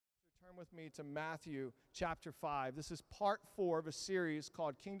with me to Matthew chapter 5. This is part 4 of a series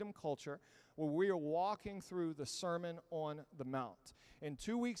called Kingdom Culture, where we are walking through the Sermon on the Mount. And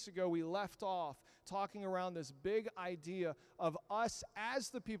 2 weeks ago, we left off talking around this big idea of us as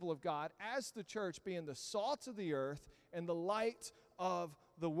the people of God, as the church, being the salt of the earth and the light of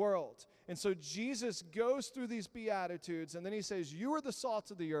the world. And so Jesus goes through these Beatitudes, and then he says, you are the salt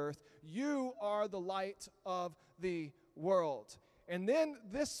of the earth, you are the light of the world. And then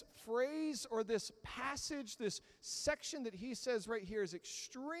this phrase or this passage, this section that he says right here is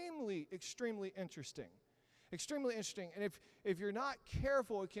extremely, extremely interesting. Extremely interesting. And if you're not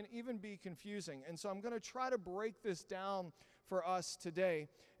careful, it can even be confusing. And so I'm going to try to break this down for us today.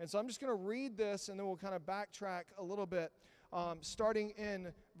 And so I'm just going to read this, and then we'll kind of backtrack a little bit, starting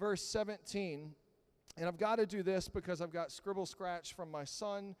in verse 17. And I've got to do this because I've got scribble scratch from my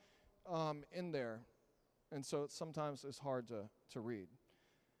son in there. And so sometimes it's hard to read.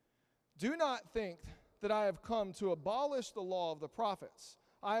 Do not think that I have come to abolish the law of the prophets.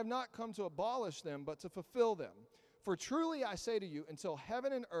 I have not come to abolish them, but to fulfill them. For truly I say to you, until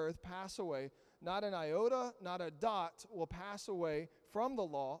heaven and earth pass away, not an iota, not a dot will pass away from the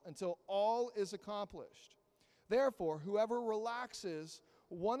law until all is accomplished. Therefore, whoever relaxes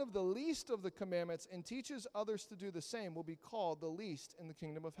one of the least of the commandments and teaches others to do the same will be called the least in the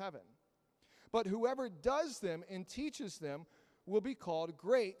kingdom of heaven. But whoever does them and teaches them will be called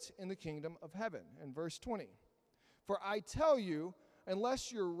great in the kingdom of heaven. In verse 20, for I tell you,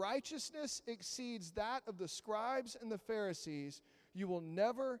 unless your righteousness exceeds that of the scribes and the Pharisees, you will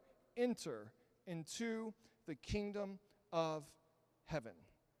never enter into the kingdom of heaven.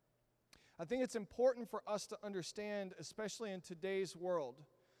 I think it's important for us to understand, especially in today's world,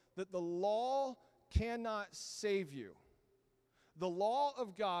 that the law cannot save you. The law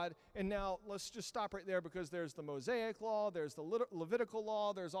of God, and now let's just stop right there because there's the Mosaic law, there's the Levitical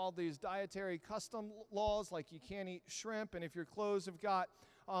law, there's all these dietary custom laws like you can't eat shrimp, and if your clothes have got,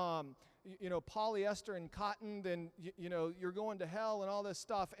 polyester and cotton, then, you're going to hell and all this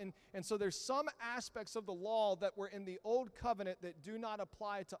stuff. And so there's some aspects of the law that were in the old covenant that do not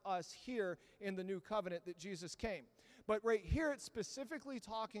apply to us here in the new covenant that Jesus came. But right here it's specifically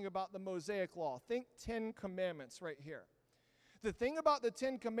talking about the Mosaic law. Think 10 Commandments right here. The thing about the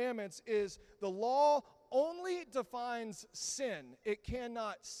 10 Commandments is the law only defines sin. It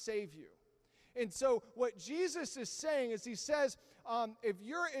cannot save you. And so what Jesus is saying is he says, if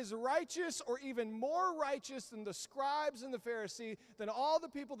you're as righteous or even more righteous than the scribes and the Pharisees, than all the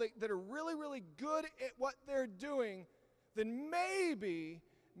people that are really, really good at what they're doing, then maybe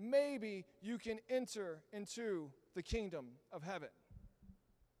you can enter into the kingdom of heaven.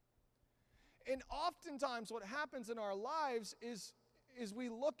 And oftentimes what happens in our lives is we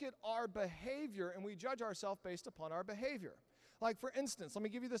look at our behavior and we judge ourselves based upon our behavior. Like, for instance, let me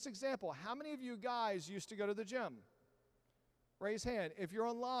give you this example. How many of you guys used to go to the gym? Raise hand. If you're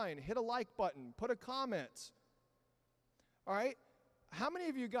online, hit a like button, put a comment. All right? How many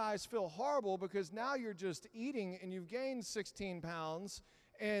of you guys feel horrible because now you're just eating and you've gained 16 pounds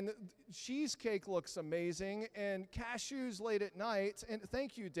and cheesecake looks amazing and cashews late at night? And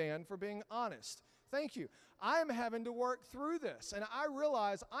thank you, Dan, for being honest. Thank you. I'm having to work through this, and I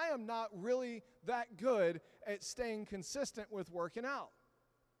realize I am not really that good at staying consistent with working out,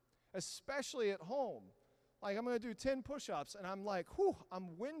 especially at home. Like, I'm going to do 10 push-ups, and I'm like, whew,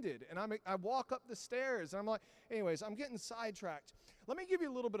 I'm winded, and I walk up the stairs, and I'm like, anyways, I'm getting sidetracked. Let me give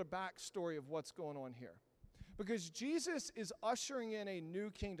you a little bit of backstory of what's going on here. Because Jesus is ushering in a new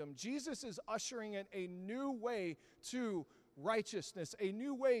kingdom. Jesus is ushering in a new way to righteousness, a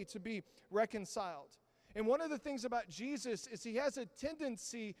new way to be reconciled. And one of the things about Jesus is he has a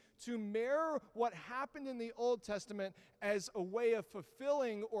tendency to mirror what happened in the Old Testament as a way of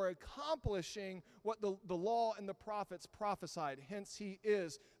fulfilling or accomplishing what the law and the prophets prophesied. Hence, he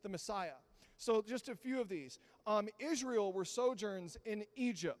is the Messiah. So just a few of these. Israel were sojourns in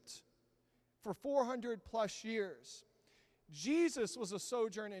Egypt for 400 plus years. Jesus was a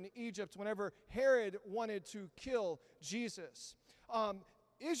sojourn in Egypt whenever Herod wanted to kill Jesus.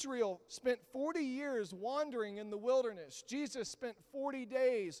 Israel spent 40 years wandering in the wilderness. Jesus spent 40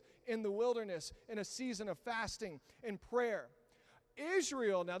 days in the wilderness in a season of fasting and prayer.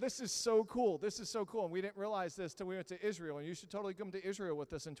 Israel, now this is so cool. This is so cool. And we didn't realize this till we went to Israel. And you should totally come to Israel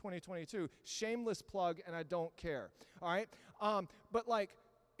with us in 2022. Shameless plug, and I don't care. All right? But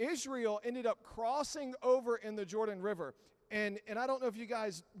Israel ended up crossing over in the Jordan River. And I don't know if you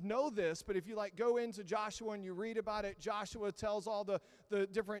guys know this, but if you go into Joshua and you read about it, Joshua tells all the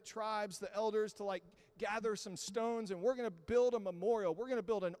different tribes, the elders, to gather some stones and we're going to build a memorial. We're going to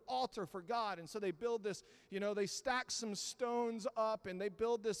build an altar for God. And so they build this, they stack some stones up and they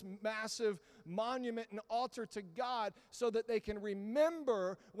build this massive monument and altar to God so that they can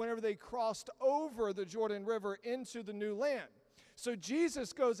remember whenever they crossed over the Jordan River into the new land. So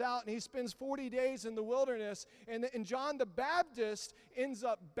Jesus goes out and he spends 40 days in the wilderness, and John the Baptist ends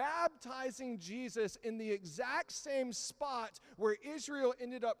up baptizing Jesus in the exact same spot where Israel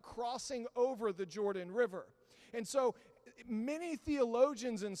ended up crossing over the Jordan River. And so many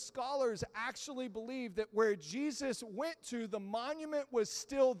theologians and scholars actually believe that where Jesus went to, the monument was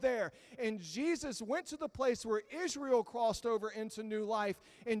still there. And Jesus went to the place where Israel crossed over into new life.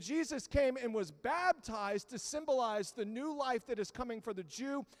 And Jesus came and was baptized to symbolize the new life that is coming for the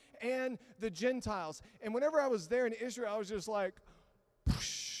Jew and the Gentiles. And whenever I was there in Israel, I was just like,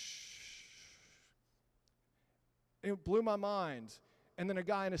 it blew my mind. And then a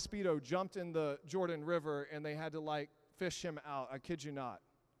guy in a Speedo jumped in the Jordan River and they had to fish him out. I kid you not.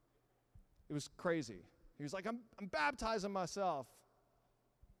 It was crazy. He was like, I'm baptizing myself.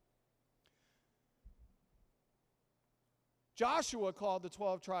 Joshua called the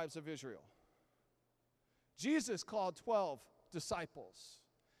 12 tribes of Israel. Jesus called 12 disciples.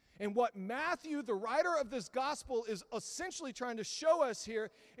 And what Matthew, the writer of this gospel, is essentially trying to show us here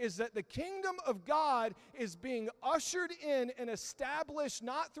is that the kingdom of God is being ushered in and established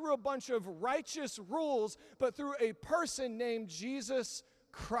not through a bunch of righteous rules, but through a person named Jesus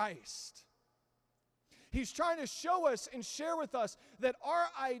Christ. He's trying to show us and share with us that our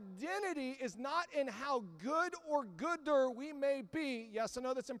identity is not in how good or gooder we may be. Yes, I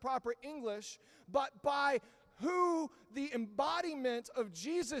know that's improper English, but by who the embodiment of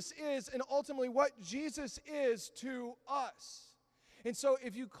Jesus is and ultimately what Jesus is to us. And so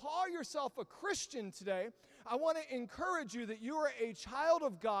if you call yourself a Christian today, I want to encourage you that you are a child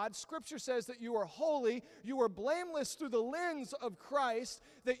of God. Scripture says that you are holy, you are blameless through the lens of Christ,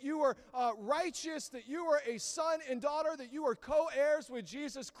 that you are righteous, that you are a son and daughter, that you are co-heirs with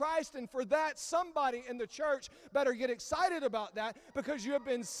Jesus Christ. And for that, somebody in the church better get excited about that, because you have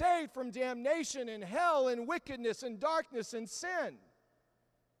been saved from damnation and hell and wickedness and darkness and sin.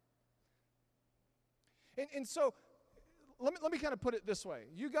 And so, let me kind of put it this way.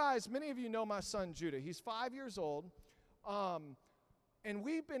 You guys, many of you know my son Judah. He's 5 years old. And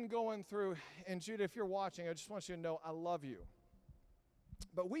we've been going through, and Judah, if you're watching, I just want you to know I love you.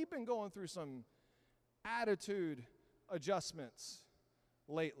 But we've been going through some attitude adjustments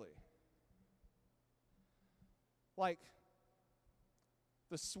lately. Like,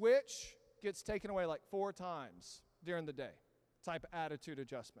 the switch gets taken away 4 times during the day, type attitude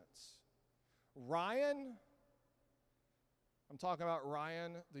adjustments. Ryan, I'm talking about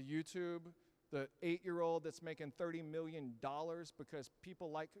Ryan, the YouTube, the 8-year-old that's making $30 million because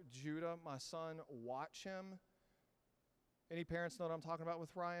people like Judah, my son, watch him. Any parents know what I'm talking about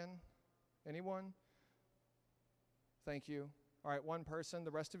with Ryan? Anyone? Thank you. All right, one person.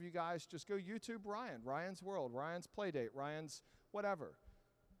 The rest of you guys, just go YouTube Ryan. Ryan's World, Ryan's Playdate, Ryan's whatever.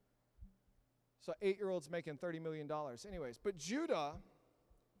 So 8-year-old's making $30 million. Anyways, but Judah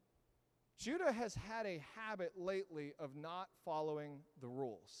has had a habit lately of not following the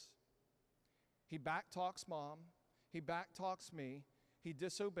rules. He backtalks mom. He backtalks me. He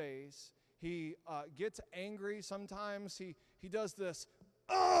disobeys. He gets angry. Sometimes he does this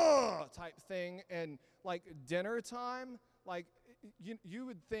type thing. And dinner time, you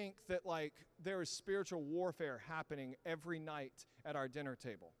would think that there is spiritual warfare happening every night at our dinner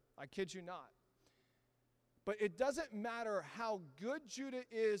table. I kid you not. But it doesn't matter how good Judah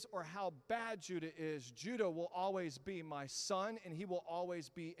is or how bad Judah is, Judah will always be my son, and he will always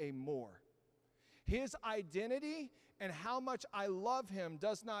be a more. His identity and how much I love him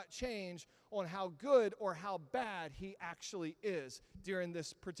does not change on how good or how bad he actually is during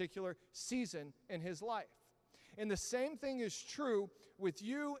this particular season in his life. And the same thing is true with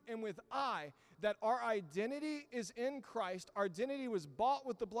you and with I, that our identity is in Christ. Our identity was bought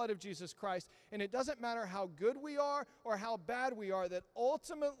with the blood of Jesus Christ, and it doesn't matter how good we are or how bad we are, that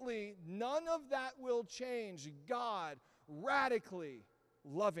ultimately none of that will change God radically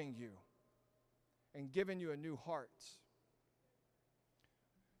loving you and giving you a new heart.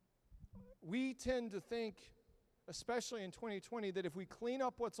 We tend to think, especially in 2020, that if we clean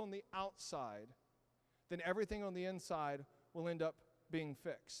up what's on the outside, then everything on the inside will end up being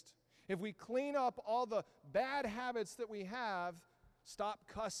fixed. If we clean up all the bad habits that we have, stop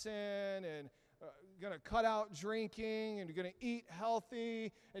cussing and going to cut out drinking, and you're going to eat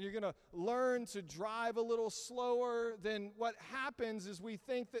healthy, and you're going to learn to drive a little slower, then what happens is we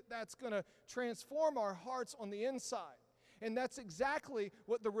think that that's going to transform our hearts on the inside. And that's exactly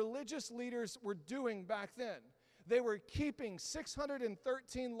what the religious leaders were doing back then. They were keeping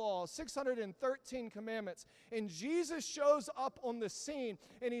 613 laws, 613 commandments. And Jesus shows up on the scene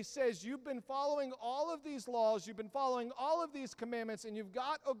and he says, you've been following all of these laws, you've been following all of these commandments, and you've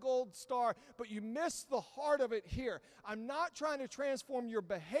got a gold star, but you miss the heart of it here. I'm not trying to transform your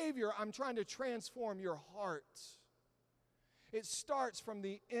behavior, I'm trying to transform your heart. It starts from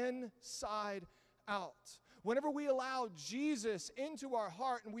the inside out. Whenever we allow Jesus into our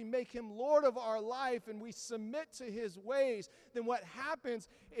heart and we make him Lord of our life and we submit to his ways, then what happens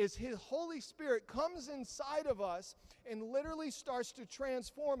is his Holy Spirit comes inside of us and literally starts to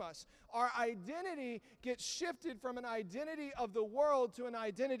transform us. Our identity gets shifted from an identity of the world to an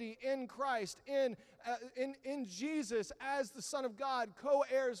identity in Christ, in Jesus as the Son of God,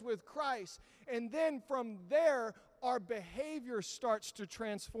 co-heirs with Christ. And then from there, our behavior starts to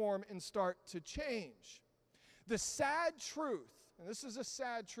transform and start to change. The sad truth, and this is a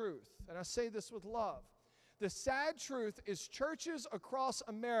sad truth, and I say this with love, the sad truth is churches across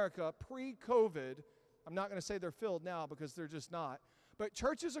America pre-COVID, I'm not going to say they're filled now because they're just not, but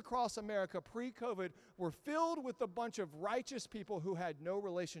churches across America pre-COVID were filled with a bunch of righteous people who had no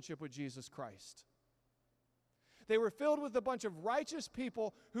relationship with Jesus Christ. They were filled with a bunch of righteous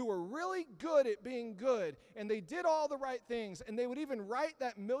people who were really good at being good, and they did all the right things, and they would even write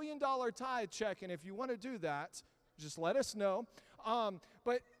that $1 million tithe check, and if you want to do that, just let us know.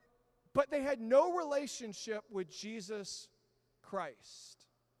 But they had no relationship with Jesus Christ.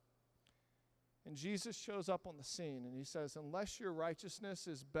 And Jesus shows up on the scene, and he says, unless your righteousness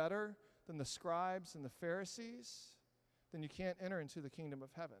is better than the scribes and the Pharisees, then you can't enter into the kingdom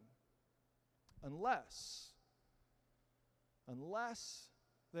of heaven. Unless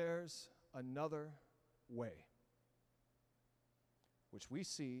there's another way, which we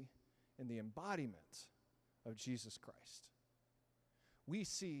see in the embodiment of Jesus Christ. We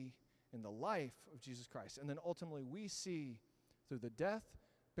see in the life of Jesus Christ, and then ultimately we see through the death,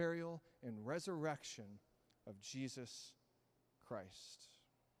 burial, and resurrection of Jesus Christ.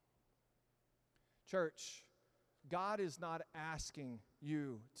 Church, God is not asking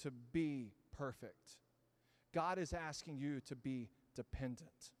you to be perfect. God is asking you to be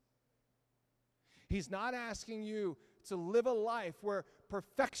dependent. He's not asking you to live a life where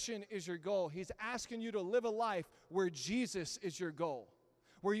perfection is your goal. He's asking you to live a life where Jesus is your goal,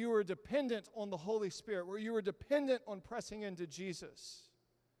 where you are dependent on the Holy Spirit, where you are dependent on pressing into Jesus.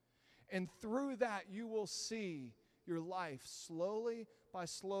 And through that, you will see your life slowly by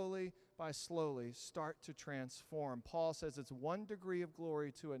slowly start to transform. Paul says it's one degree of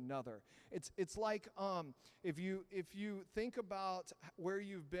glory to another. It's like if you think about where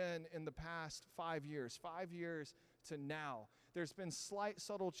you've been in the past 5 years to now, there's been slight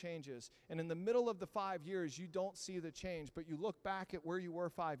subtle changes, and in the middle of the 5 years you don't see the change, but you look back at where you were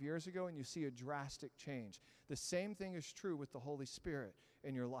 5 years ago and you see a drastic change. The same thing is true with the Holy Spirit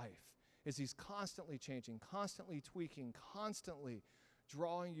in your life, is he's constantly changing, constantly tweaking, constantly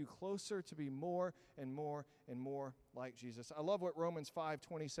drawing you closer to be more and more and more like Jesus. I love what Romans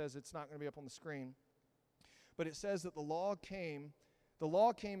 5:20 says. It's not going to be up on the screen. But it says that the law came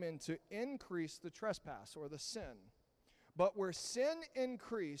in to increase the trespass or the sin. But where sin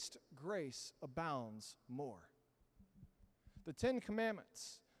increased, grace abounds more. The Ten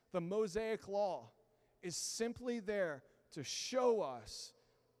Commandments, the Mosaic Law, is simply there to show us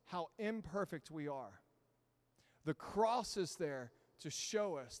how imperfect we are. The cross is there to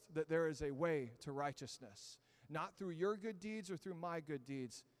show us that there is a way to righteousness, not through your good deeds or through my good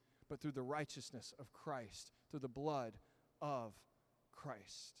deeds, but through the righteousness of Christ, through the blood of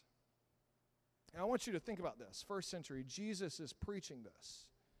Christ. And I want you to think about this. First century, Jesus is preaching this.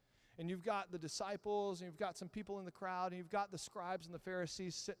 And you've got the disciples, and you've got some people in the crowd, and you've got the scribes and the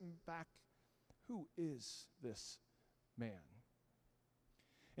Pharisees sitting back. Who is this man?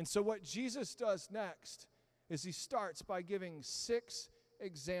 And so what Jesus does next is he starts by giving 6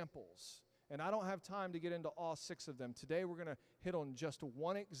 examples. And I don't have time to get into all 6 of them. Today we're going to hit on just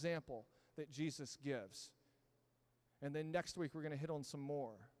one example that Jesus gives. And then next week we're going to hit on some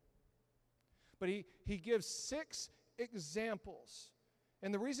more. But he gives 6 examples.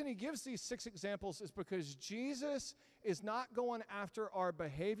 And the reason he gives these 6 examples is because Jesus is not going after our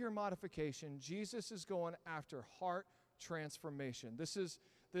behavior modification. Jesus is going after heart transformation. This is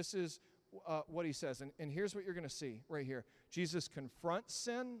what he says. And here's what you're going to see right here. Jesus confronts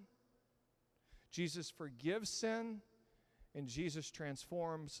sin, Jesus forgives sin, and Jesus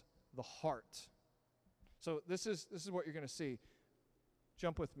transforms the heart. So this is what you're going to see.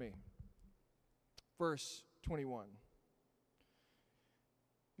 Jump with me. Verse 21.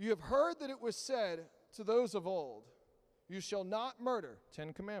 You have heard that it was said to those of old, You shall not murder.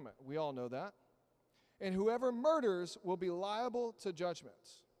 10th commandment. We all know that. And whoever murders will be liable to judgment.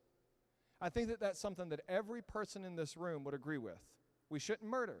 I think that that's something that every person in this room would agree with. We shouldn't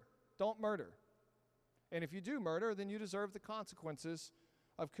murder. Don't murder. And if you do murder, then you deserve the consequences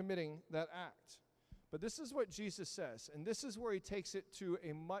of committing that act. But this is what Jesus says, and this is where he takes it to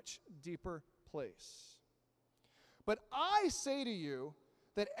a much deeper place. But I say to you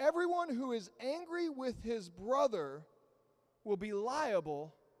that everyone who is angry with his brother will be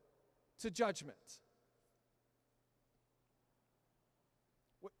liable to judgment.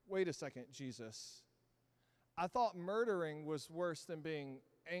 Wait a second, Jesus. I thought murdering was worse than being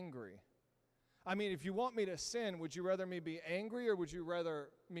angry. I mean, if you want me to sin, would you rather me be angry or would you rather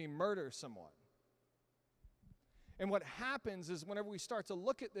me murder someone? And what happens is whenever we start to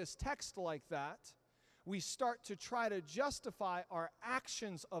look at this text like that, we start to try to justify our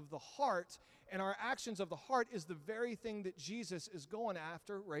actions of the heart, and our actions of the heart is the very thing that Jesus is going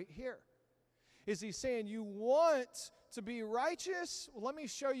after right here. Is he saying, you want to be righteous? Well, let me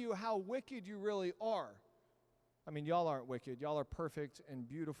show you how wicked you really are. I mean, y'all aren't wicked. Y'all are perfect and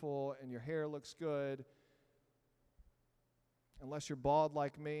beautiful, and your hair looks good. Unless you're bald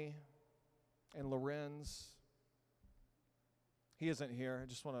like me and Lorenz. He isn't here. I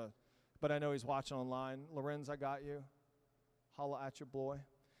just want to, but I know he's watching online. Lorenz, I got you. Holla at your boy.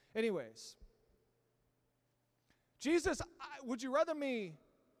 Anyways, Jesus, would you rather me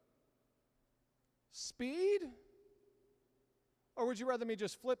speed? Or would you rather me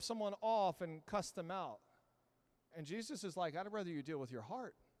just flip someone off and cuss them out? And Jesus is like, I'd rather you deal with your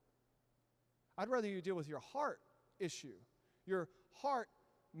heart. I'd rather you deal with your heart issue, your heart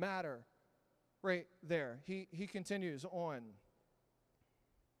matter right there. He continues on.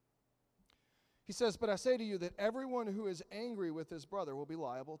 He says, but I say to you that everyone who is angry with his brother will be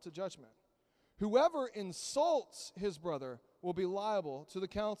liable to judgment. Whoever insults his brother will be liable to the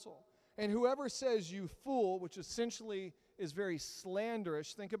council. And whoever says you fool, which essentially is very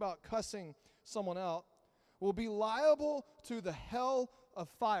slanderous, think about cussing someone out, will be liable to the hell of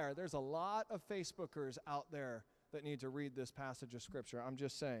fire. There's a lot of Facebookers out there that need to read this passage of Scripture. I'm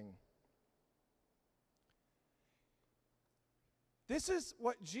just saying. This is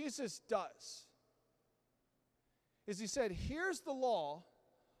what Jesus does. Is he said, here's the law.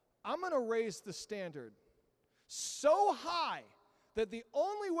 I'm going to raise the standard so high that the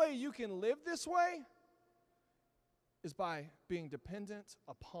only way you can live this way is by being dependent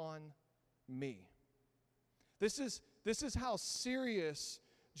upon me. This is how serious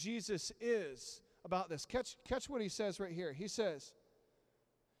Jesus is about this. Catch what he says right here. He says,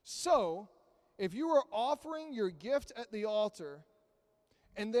 so if you are offering your gift at the altar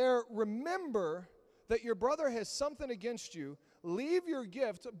and there remember that your brother has something against you, leave your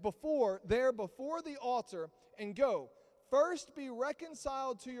gift before the altar and go. First be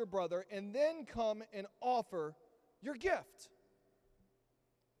reconciled to your brother and then come and offer your gift.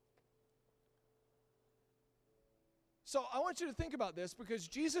 So I want you to think about this because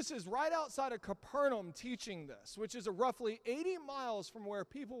Jesus is right outside of Capernaum teaching this, which is roughly 80 miles from where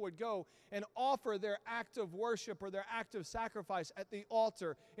people would go and offer their act of worship or their act of sacrifice at the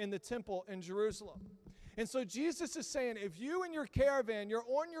altar in the temple in Jerusalem. And so Jesus is saying, if you and your caravan, you're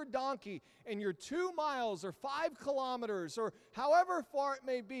on your donkey and you're 2 miles or 5 kilometers or however far it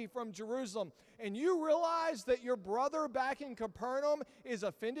may be from Jerusalem, and you realize that your brother back in Capernaum is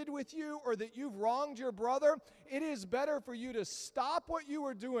offended with you or that you've wronged your brother, it is better for you to stop what you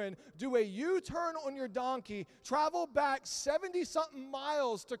were doing, do a U-turn on your donkey, travel back 70-something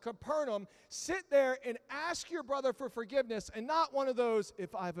miles to Capernaum, sit there and ask your brother for forgiveness, and not one of those,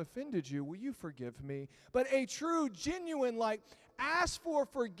 if I've offended you, will you forgive me? But a true, genuine, ask for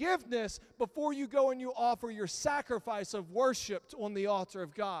forgiveness before you go and you offer your sacrifice of worship on the altar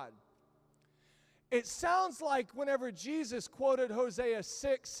of God. It sounds like whenever Jesus quoted Hosea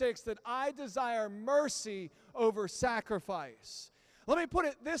 6:6 that I desire mercy over sacrifice. Let me put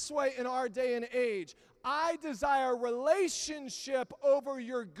it this way in our day and age. I desire relationship over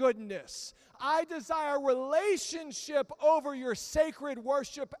your goodness. I desire relationship over your sacred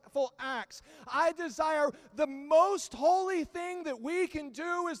worshipful acts. I desire the most holy thing that we can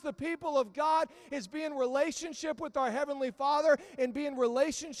do as the people of God is be in relationship with our Heavenly Father and be in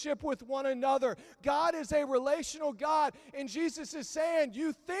relationship with one another. God is a relational God, and Jesus is saying,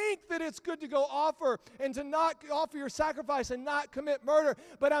 you think that it's good to go offer and to not offer your sacrifice and not commit murder,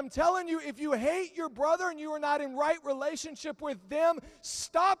 but I'm telling you, if you hate your brother and you are not in right relationship with them,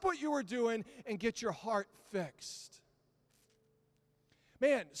 stop what you are doing and get your heart fixed.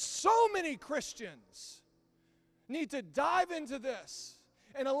 Man, so many Christians need to dive into this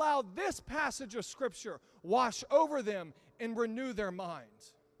and allow this passage of Scripture wash over them and renew their mind.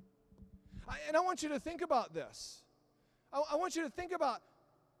 And I want you to think about this. I want you to think about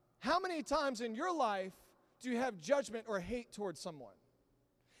how many times in your life do you have judgment or hate towards someone?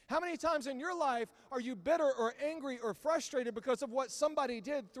 How many times in your life are you bitter or angry or frustrated because of what somebody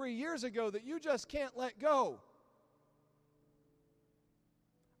did 3 years ago that you just can't let go?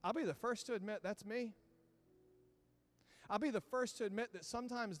 I'll be the first to admit that's me. I'll be the first to admit that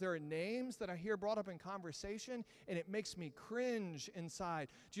sometimes there are names that I hear brought up in conversation and it makes me cringe inside.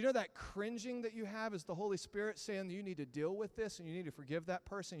 Do you know that cringing that you have is the Holy Spirit saying that you need to deal with this and you need to forgive that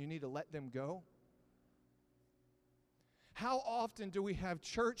person, you need to let them go? How often do we have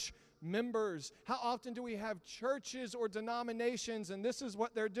church members? How often do we have churches or denominations and this is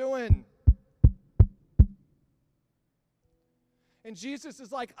what they're doing? And Jesus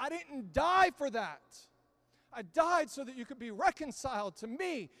is like, I didn't die for that. I died so that you could be reconciled to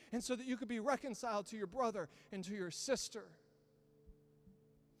me and so that you could be reconciled to your brother and to your sister.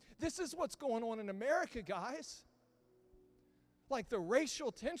 This is what's going on in America, guys. Like the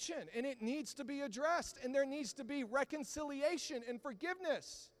racial tension, and it needs to be addressed, and there needs to be reconciliation and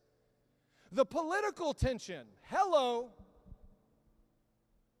forgiveness. The political tension, hello.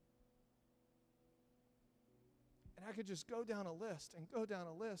 And I could just go down a list and go down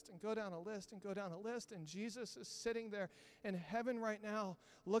a list and go down a list and go down a list. And Jesus is sitting there in heaven right now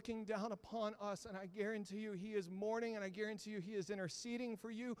looking down upon us. And I guarantee you he is mourning, and I guarantee you he is interceding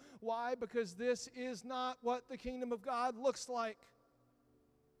for you. Why? Because this is not what the kingdom of God looks like.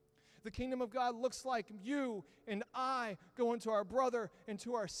 The kingdom of God looks like you and I going to our brother and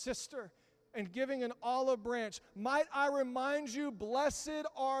to our sister and giving an olive branch. Might I remind you, blessed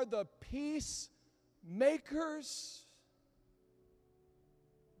are the peacemakers.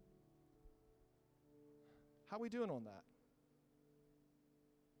 How are we doing on that?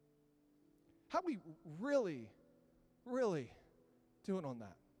 How are we really doing on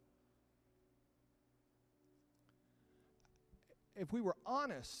that? If we were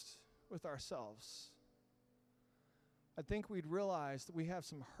honest with ourselves, I think we'd realize that we have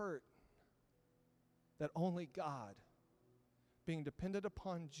some hurt that only God, being dependent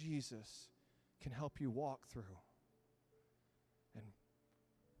upon Jesus, can help you walk through and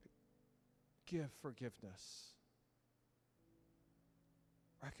give forgiveness,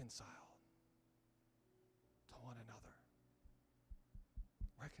 reconcile to one another,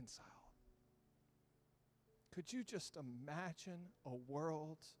 reconcile. Could you just imagine a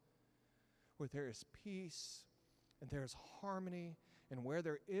world where there is peace and there is harmony, and where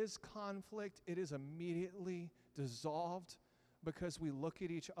there is conflict, it is immediately dissolved because we look at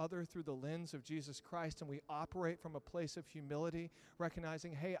each other through the lens of Jesus Christ and we operate from a place of humility,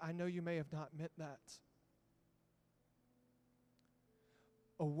 recognizing, hey, I know you may have not meant that.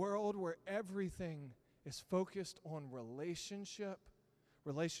 A world where everything is focused on relationship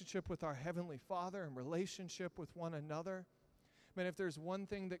with our Heavenly Father and relationship with one another. Man, if there's one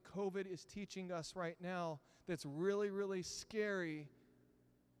thing that COVID is teaching us right now that's really scary,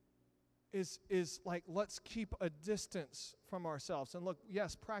 is like, let's keep a distance from ourselves. And look,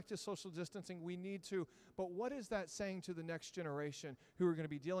 yes, practice social distancing, we need to, but what is that saying to the next generation who are going to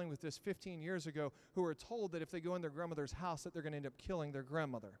be dealing with this 15 years ago, who are told that if they go in their grandmother's house that they're going to end up killing their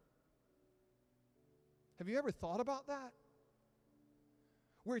grandmother? Have you ever thought about that?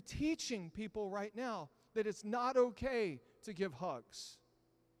 We're teaching people right now that it's not okay to give hugs.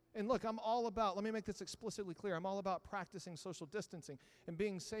 And look, I'm all about, let me make this explicitly clear, I'm all about practicing social distancing and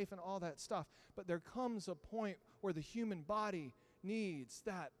being safe and all that stuff. But there comes a point where the human body needs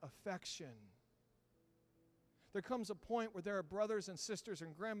that affection. There comes a point where there are brothers and sisters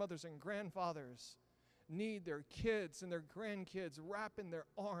and grandmothers and grandfathers need their kids and their grandkids wrapping their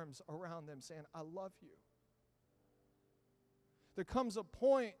arms around them saying, I love you. There comes a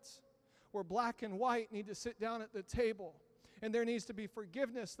point where black and white need to sit down at the table, and there needs to be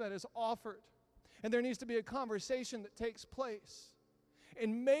forgiveness that is offered, and there needs to be a conversation that takes place.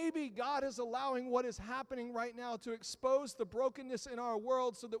 And maybe God is allowing what is happening right now to expose the brokenness in our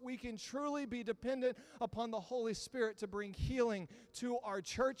world so that we can truly be dependent upon the Holy Spirit to bring healing to our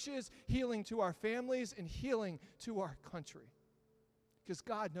churches, healing to our families, and healing to our country. Because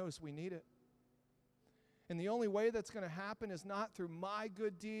God knows we need it. And the only way that's going to happen is not through my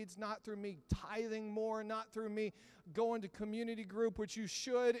good deeds, not through me tithing more, not through me going to community group, which you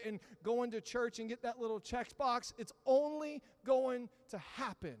should, and going to church and get that little checkbox. It's only going to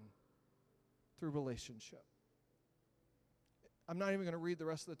happen through relationship. I'm not even going to read the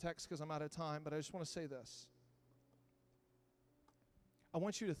rest of the text because I'm out of time, but I just want to say this. I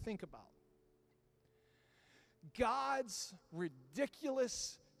want you to think about God's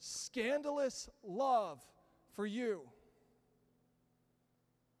ridiculous, scandalous love for you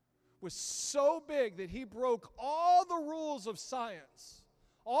was so big that he broke all the rules of science,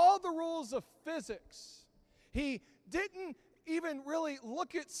 all the rules of physics. He didn't even really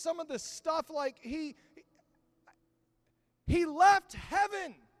look at some of the stuff, like he left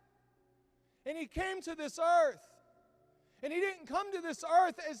heaven and he came to this earth. And he didn't come to this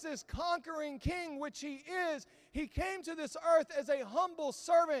earth as this conquering king, which he is. He came to this earth as a humble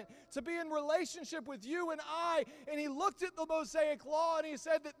servant to be in relationship with you and I. And he looked at the Mosaic law and he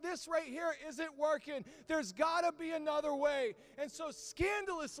said that this right here isn't working. There's got to be another way. And so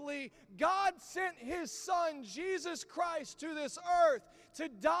scandalously, God sent his son, Jesus Christ, to this earth to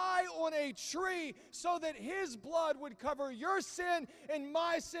die on a tree so that his blood would cover your sin and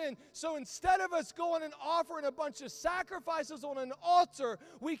my sin. So instead of us going and offering a bunch of sacrifices on an altar,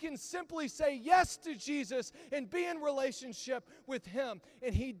 we can simply say yes to Jesus and be in relationship with him.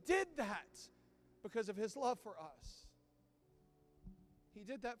 And he did that because of his love for us. He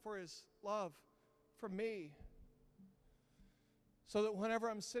did that for his love for me. So that whenever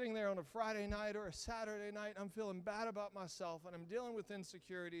I'm sitting there on a Friday night or a Saturday night, I'm feeling bad about myself and I'm dealing with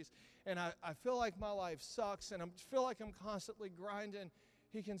insecurities and I feel like my life sucks and I feel like I'm constantly grinding,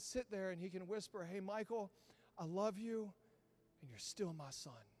 he can sit there and he can whisper, "Hey, Michael, I love you and you're still my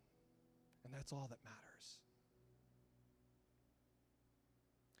son." And that's all that matters.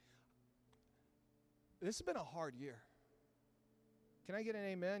 This has been a hard year. Can I get an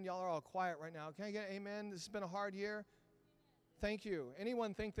amen? Y'all are all quiet right now. Can I get an amen? This has been a hard year. Thank you.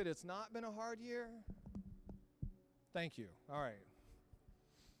 Anyone think that it's not been a hard year? Thank you. All right.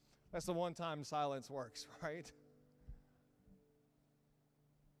 That's the one time silence works, right?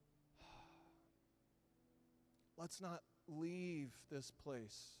 Let's not leave this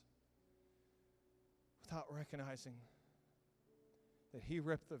place without recognizing that he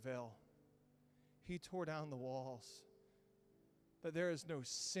ripped the veil. He tore down the walls. That there is no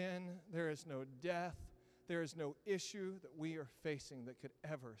sin, there is no death, there is no issue that we are facing that could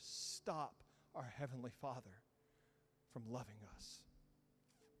ever stop our Heavenly Father from loving us.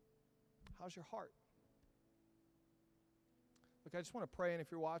 How's your heart? Look, I just want to pray, and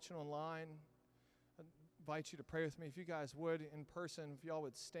if you're watching online, I invite you to pray with me. If you guys would, in person, if y'all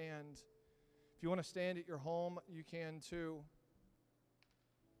would stand. If you want to stand at your home, you can too.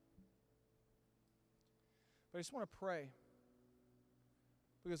 But I just want to pray,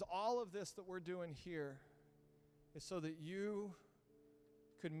 because all of this that we're doing here is so that you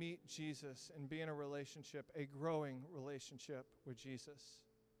could meet Jesus and be in a relationship, a growing relationship with Jesus.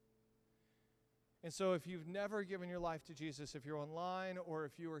 And so if you've never given your life to Jesus, if you're online or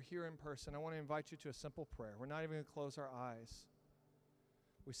if you are here in person, I want to invite you to a simple prayer. We're not even going to close our eyes.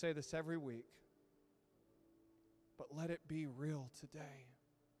 We say this every week, but let it be real today.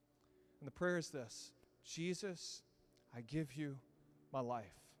 And the prayer is this: Jesus, I give you my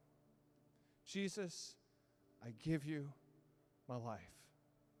life. Jesus, I give you my life.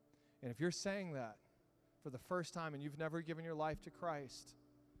 And if you're saying that for the first time and you've never given your life to Christ,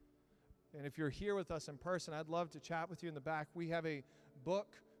 and if you're here with us in person, I'd love to chat with you in the back. We have a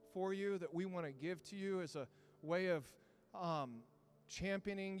book for you that we want to give to you as a way of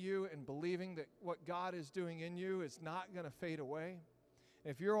championing you and believing that what God is doing in you is not going to fade away.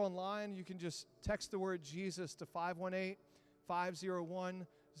 If you're online, you can just text the word Jesus to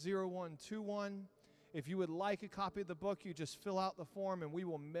 518-501-0121. If you would like a copy of the book, you just fill out the form and we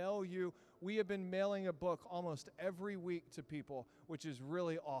will mail you. We have been mailing a book almost every week to people, which is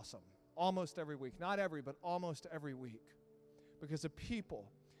really awesome. Almost every week. Not every, but almost every week. Because of people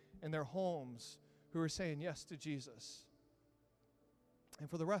in their homes who are saying yes to Jesus. And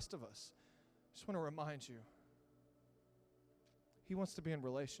for the rest of us, I just want to remind you, he wants to be in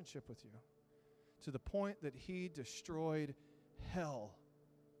relationship with you to the point that he destroyed hell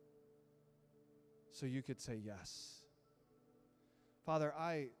so you could say yes. Father,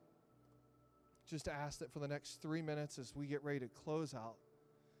 I just ask that for the next 3 minutes as we get ready to close out,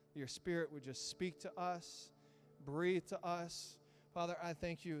 your Spirit would just speak to us, breathe to us. Father, I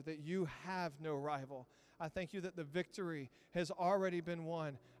thank you that you have no rival. I thank you that the victory has already been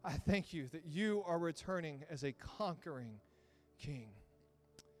won. I thank you that you are returning as a conquering King.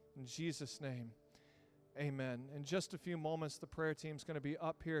 In Jesus' name, amen. In just a few moments, the prayer team's going to be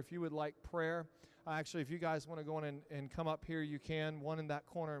up here. If you would like prayer, actually, if you guys want to go in and come up here, you can. One in that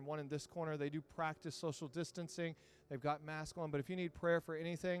corner and one in this corner. They do practice social distancing. They've got masks on. But if you need prayer for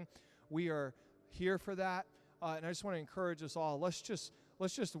anything, we are here for that. And I just want to encourage us all. Let's just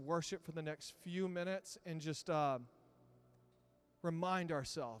worship for the next few minutes and just remind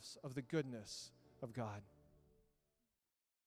ourselves of the goodness of God.